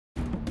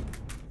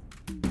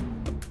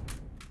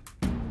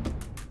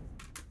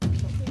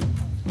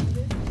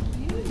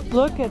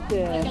Look at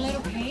this. Like a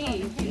little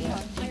cave. Yeah.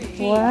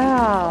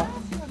 Wow.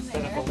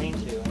 Set up a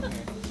lean-to.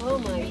 Oh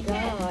my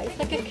god, it's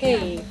like a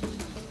cave.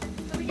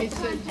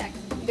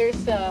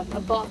 There's a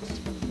box.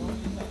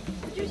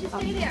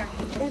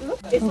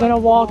 I'm going to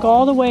walk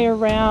all the way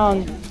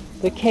around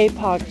the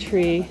kapok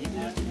tree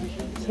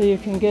so you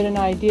can get an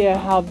idea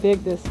how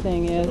big this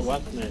thing is.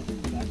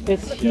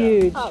 It's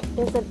huge. Oh,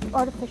 there's an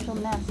artificial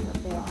nest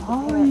up there.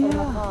 Oh, A yeah.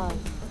 macaw.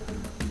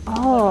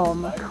 Oh,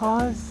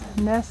 macaw's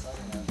nest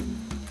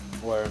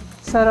Where?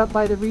 set up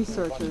by the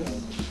researchers.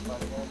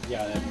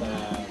 Yeah,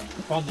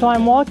 that's So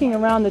I'm walking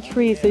around the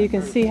tree so you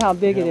can see how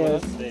big it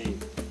is.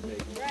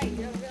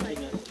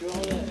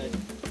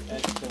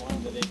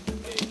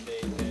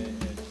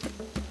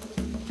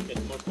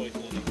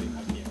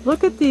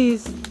 Look at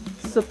these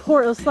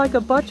support, it's like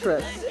a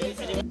buttress.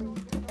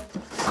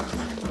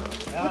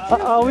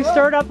 Uh-oh, we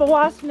stirred up a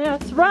wasp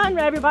nest. Run,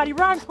 everybody,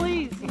 run,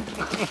 please.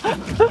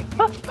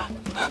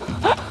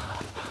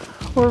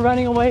 We're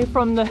running away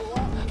from the...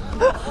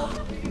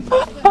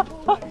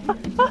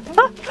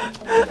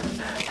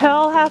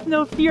 Hell hath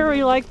no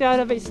fury like that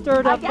of a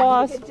stirred up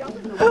wasp.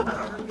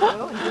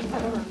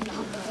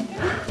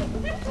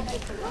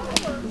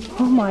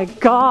 Oh my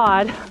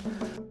God.